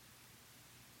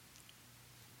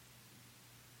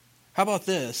 How about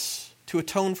this? To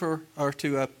atone for, or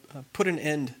to put an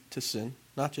end to sin,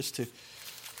 not just to,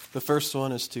 the first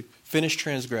one is to finish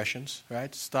transgressions,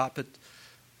 right? Stop it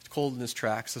cold in its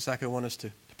tracks. The second one is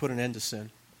to put an end to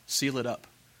sin, seal it up.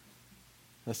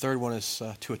 And the third one is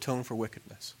to atone for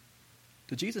wickedness.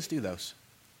 Did Jesus do those?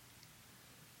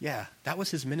 Yeah, that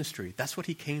was his ministry. That's what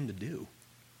he came to do.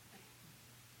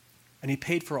 And he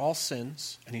paid for all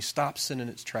sins, and he stopped sin in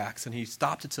its tracks, and he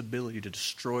stopped its ability to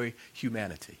destroy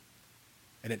humanity.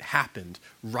 And it happened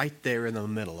right there in the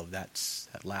middle of that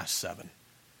last 7.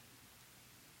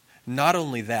 Not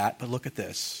only that, but look at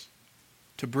this.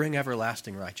 To bring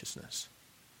everlasting righteousness.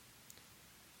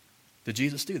 Did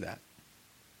Jesus do that?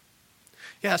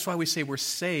 Yeah, that's why we say we're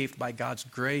saved by God's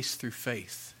grace through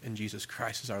faith in Jesus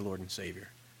Christ as our Lord and Savior.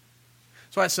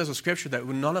 That's why it says in Scripture that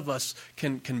none of us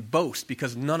can boast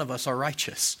because none of us are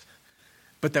righteous,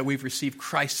 but that we've received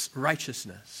Christ's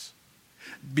righteousness.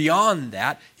 Beyond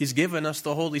that, he's given us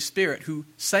the Holy Spirit who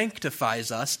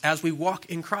sanctifies us as we walk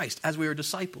in Christ, as we are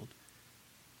discipled.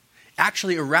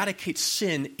 Actually eradicates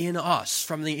sin in us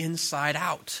from the inside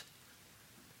out.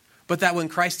 But that when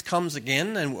Christ comes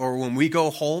again, or when we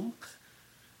go home,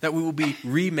 that we will be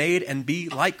remade and be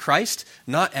like Christ,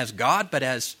 not as God, but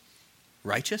as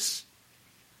righteous,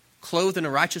 clothed in a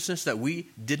righteousness that we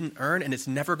didn't earn, and it's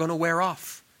never going to wear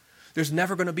off. There's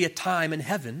never going to be a time in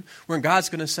heaven where God's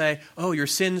going to say, "Oh, your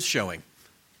sin's showing."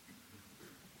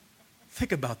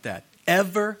 Think about that.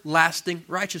 Everlasting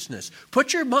righteousness.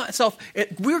 Put yourself,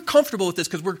 we're comfortable with this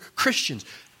because we're Christians.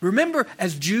 Remember,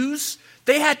 as Jews,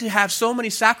 they had to have so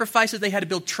many sacrifices, they had to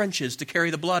build trenches to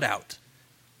carry the blood out.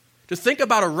 To think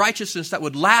about a righteousness that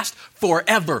would last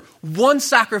forever. One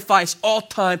sacrifice, all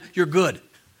time, you're good.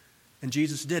 And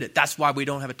Jesus did it. That's why we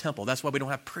don't have a temple. That's why we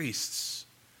don't have priests.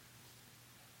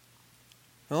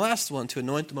 And the last one, to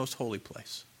anoint the most holy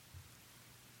place.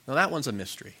 Now that one's a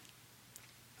mystery.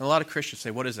 And a lot of Christians say,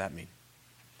 what does that mean?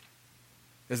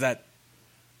 Is that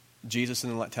Jesus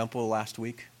in the temple last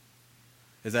week?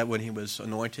 Is that when he was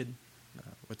anointed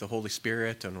with the Holy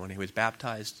Spirit and when he was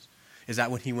baptized? Is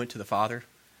that when he went to the Father?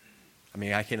 I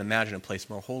mean, I can't imagine a place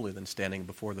more holy than standing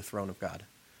before the throne of God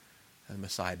and the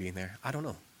Messiah being there. I don't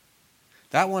know.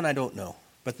 That one I don't know.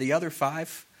 But the other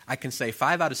 5, I can say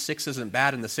 5 out of 6 isn't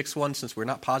bad. And the 6th one, since we're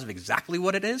not positive exactly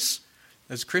what it is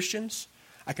as Christians,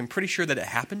 I can pretty sure that it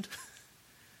happened.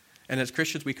 And as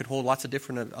Christians, we could hold lots of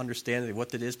different understanding of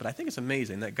what it is. But I think it's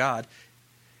amazing that God,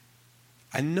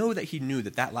 I know that he knew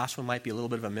that last one might be a little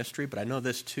bit of a mystery, but I know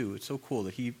this too. It's so cool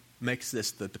that he makes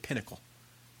this the pinnacle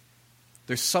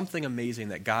There's something amazing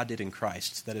that God did in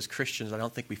Christ that as Christians I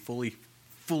don't think we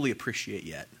fully appreciate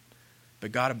yet.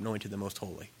 But God anointed the most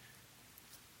holy.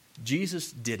 Jesus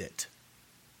did it.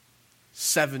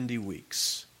 70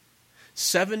 weeks.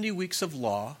 70 weeks of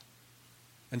law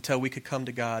until we could come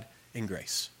to God in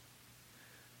grace.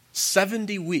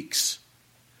 70 weeks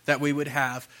that we would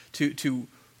have to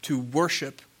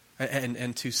worship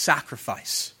and to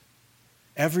sacrifice.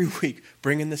 Every week,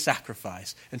 bring in the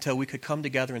sacrifice until we could come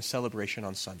together in celebration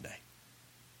on Sunday.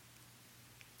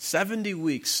 70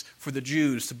 weeks for the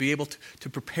Jews to be able to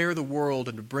prepare the world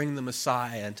and to bring the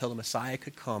Messiah until the Messiah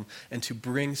could come and to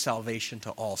bring salvation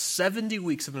to all. 70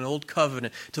 weeks of an old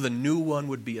covenant till the new one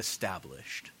would be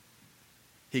established.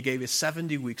 He gave us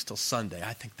 70 weeks till Sunday.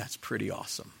 I think that's pretty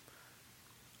awesome.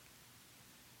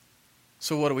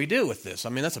 So what do we do with this? I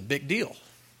mean, that's a big deal.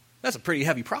 That's a pretty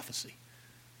heavy prophecy.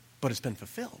 But it's been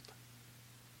fulfilled.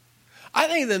 I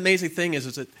think the amazing thing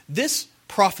is that this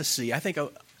prophecy, I think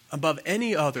above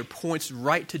any other, points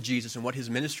right to Jesus and what his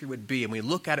ministry would be. And we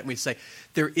look at it and we say,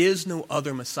 there is no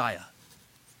other Messiah.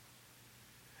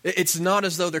 It's not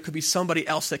as though there could be somebody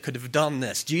else that could have done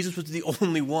this. Jesus was the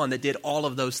only one that did all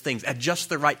of those things at just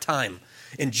the right time,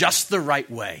 in just the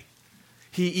right way.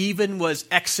 He even was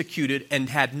executed and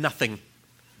had nothing.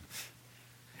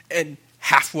 And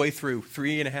halfway through,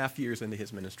 3.5 years into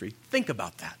his ministry, think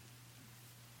about that.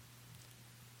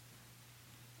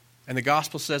 And the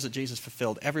gospel says that Jesus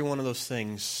fulfilled every one of those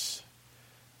things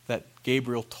that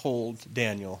Gabriel told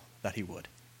Daniel that he would.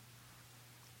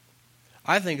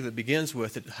 I think that begins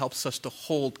with, it helps us to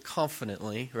hold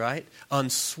confidently, right,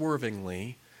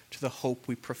 unswervingly, to the hope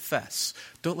we profess.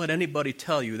 Don't let anybody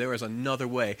tell you there is another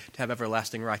way to have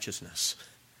everlasting righteousness.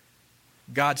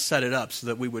 God set it up so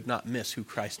that we would not miss who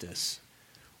Christ is.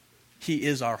 He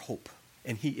is our hope,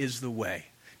 and he is the way.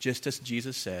 Just as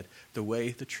Jesus said, the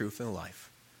way, the truth, and the life.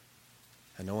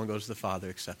 And no one goes to the Father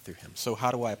except through him. So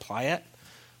how do I apply it?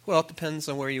 Well, it depends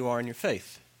on where you are in your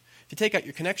faith. If you take out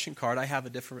your connection card,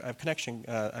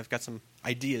 I've got some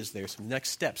ideas there, some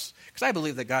next steps. Because I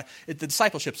believe that the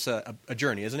discipleship's a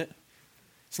journey, isn't it?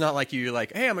 It's not like you're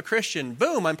like, hey, I'm a Christian,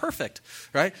 boom, I'm perfect,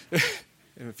 right?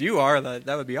 If you are,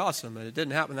 that would be awesome, but it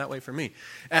didn't happen that way for me.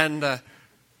 And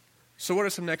so what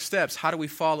are some next steps? How do we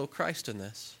follow Christ in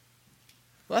this?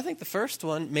 Well, I think the first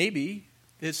one, maybe,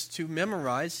 is to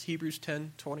memorize Hebrews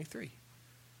 10:23.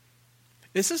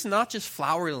 This is not just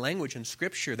flowery language in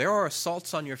Scripture. There are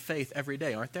assaults on your faith every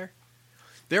day, aren't there?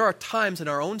 There are times in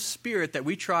our own spirit that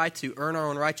we try to earn our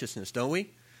own righteousness, don't we?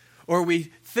 Or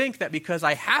we think that because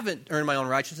I haven't earned my own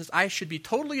righteousness, I should be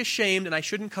totally ashamed and I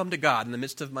shouldn't come to God in the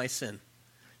midst of my sin.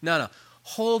 No.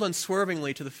 Hold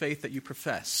unswervingly to the faith that you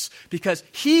profess, because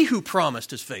he who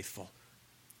promised is faithful,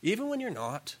 even when you're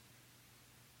not.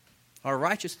 Our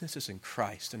righteousness is in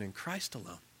Christ and in Christ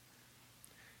alone.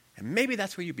 And maybe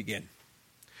that's where you begin.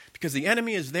 Because the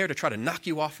enemy is there to try to knock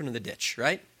you off into the ditch,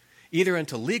 right? Either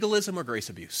into legalism or grace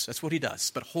abuse. That's what he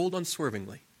does. But hold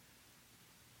unswervingly.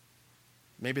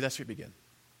 Maybe that's where you begin.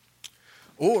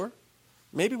 Or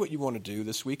maybe what you want to do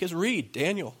this week is read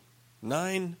Daniel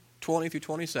 9:20 through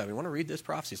 27. You want to read this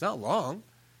prophecy. It's not long.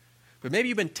 But maybe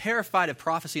you've been terrified of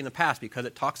prophecy in the past because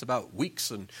it talks about weeks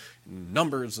and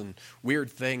numbers and weird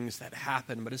things that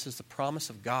happen. But this is the promise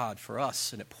of God for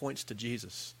us, and it points to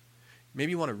Jesus.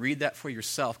 Maybe you want to read that for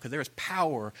yourself, because there is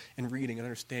power in reading and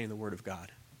understanding the Word of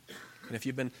God. And if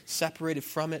you've been separated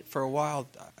from it for a while,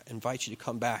 I invite you to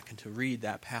come back and to read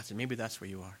that passage. Maybe that's where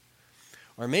you are.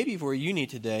 Or maybe where you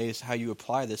need today is how you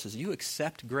apply this is you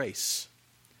accept grace.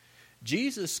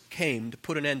 Jesus came to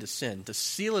put an end to sin, to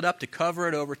seal it up, to cover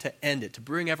it over, to end it, to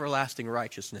bring everlasting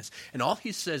righteousness. And all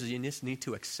he says is you just need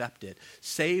to accept it,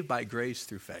 saved by grace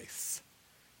through faith.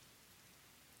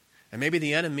 And maybe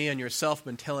the enemy and yourself have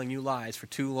been telling you lies for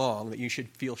too long that you should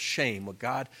feel shame. Well,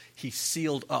 God, he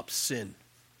sealed up sin.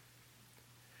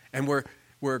 And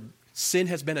where sin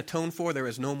has been atoned for, there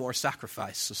is no more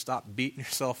sacrifice. So stop beating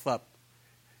yourself up.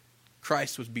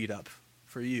 Christ was beat up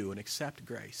for you, and accept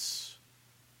grace.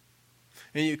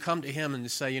 And you come to him and you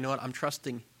say, you know what, I'm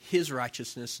trusting his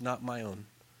righteousness, not my own.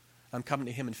 I'm coming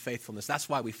to him in faithfulness. That's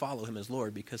why we follow him as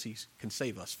Lord, because he can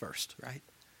save us first, right?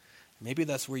 Maybe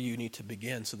that's where you need to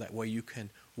begin, so that way you can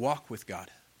walk with God.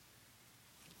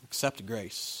 Accept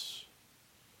grace.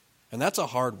 And that's a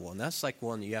hard one. That's like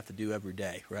one you have to do every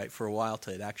day, right? For a while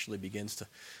till it actually begins to,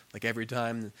 like every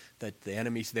time that the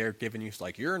enemy's there giving you, it's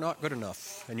like, you're not good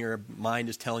enough. And your mind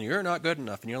is telling you, you're not good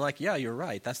enough. And you're like, yeah, you're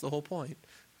right. That's the whole point.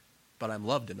 But I'm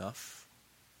loved enough.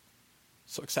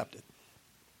 So accept it.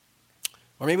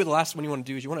 Or maybe the last one you want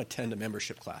to do is you want to attend a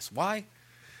membership class. Why?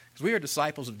 Because we are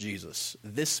disciples of Jesus,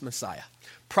 this Messiah,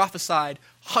 prophesied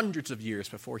hundreds of years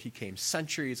before he came,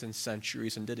 centuries and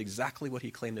centuries, and did exactly what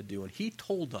he claimed to do. And he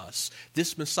told us,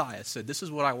 this Messiah said, this is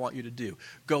what I want you to do.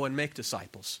 Go and make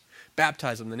disciples.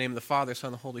 Baptize them in the name of the Father, Son,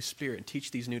 and the Holy Spirit, and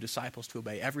teach these new disciples to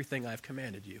obey everything I've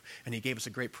commanded you. And he gave us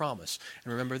a great promise.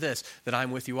 And remember this, that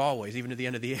I'm with you always, even to the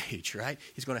end of the age, right?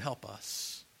 He's going to help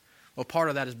us. Well, part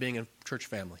of that is being a church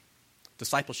family.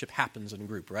 Discipleship happens in a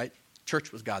group, right?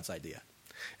 Church was God's idea.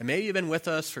 And maybe you've been with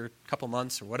us for a couple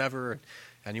months or whatever,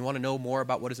 and you want to know more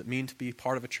about what does it mean to be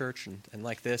part of a church and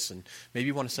like this, and maybe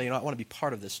you want to say, I want to be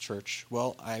part of this church.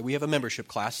 Well, we have a membership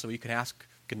class, so you can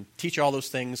teach all those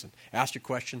things and ask your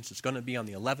questions. It's going to be on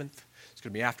the 11th. It's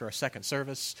going to be after our second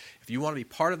service. If you want to be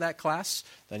part of that class,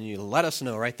 then you let us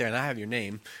know right there, and I have your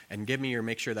name, and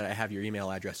make sure that I have your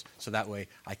email address, so that way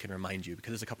I can remind you,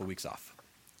 because it's a couple weeks off.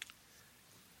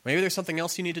 Maybe there's something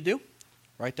else you need to do.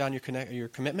 Write down your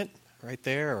commitment right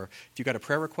there, or if you've got a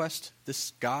prayer request,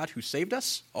 this God who saved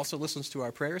us also listens to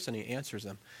our prayers, and he answers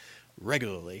them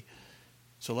regularly.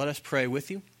 So let us pray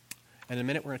with you. And in a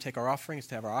minute, we're going to take our offerings.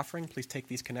 To have our offering, please take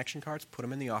these connection cards, put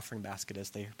them in the offering basket as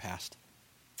they are passed.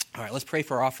 All right, let's pray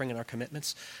for our offering and our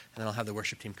commitments, and then I'll have the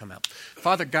worship team come out.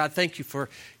 Father God, thank you for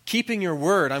keeping your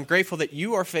word. I'm grateful that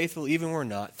you are faithful even when we're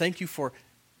not. Thank you for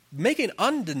making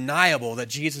undeniable that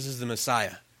Jesus is the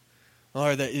Messiah.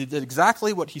 Lord, that he did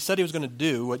exactly what he said he was going to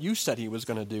do, what you said he was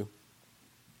going to do,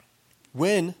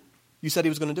 when you said he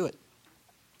was going to do it.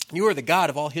 You are the God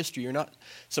of all history. You're not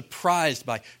surprised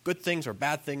by good things or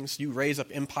bad things. You raise up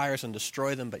empires and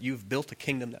destroy them, but you've built a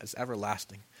kingdom that is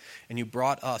everlasting. And you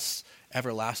brought us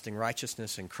everlasting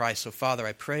righteousness in Christ. So, Father,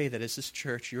 I pray that as this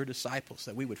church, your disciples,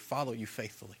 that we would follow you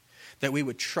faithfully, that we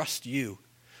would trust you,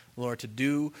 Lord, to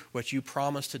do what you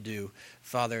promised to do,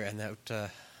 Father, and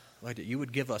that, Lord, that you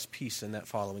would give us peace in that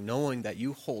following, knowing that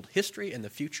you hold history and the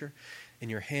future in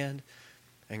your hand.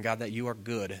 And God, that you are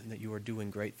good and that you are doing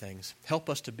great things. Help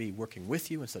us to be working with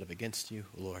you instead of against you,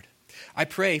 Lord. I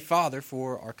pray, Father,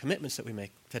 for our commitments that we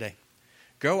make today.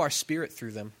 Grow our spirit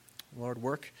through them. Lord,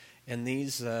 work in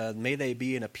these. May they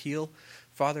be an appeal,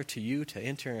 Father, to you to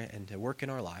enter and to work in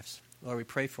our lives. Lord, we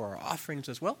pray for our offerings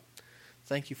as well.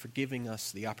 Thank you for giving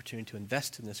us the opportunity to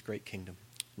invest in this great kingdom.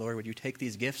 Lord, would you take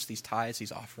these gifts, these tithes,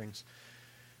 these offerings?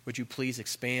 Would you please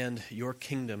expand your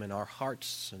kingdom in our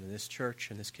hearts and in this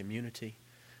church and this community?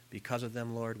 Because of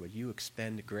them, Lord, would you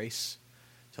expend grace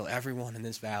till everyone in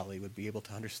this valley would be able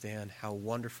to understand how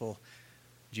wonderful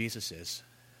Jesus is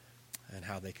and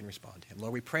how they can respond to him.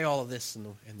 Lord, we pray all of this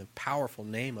in the powerful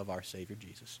name of our Savior,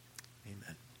 Jesus.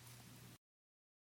 Amen.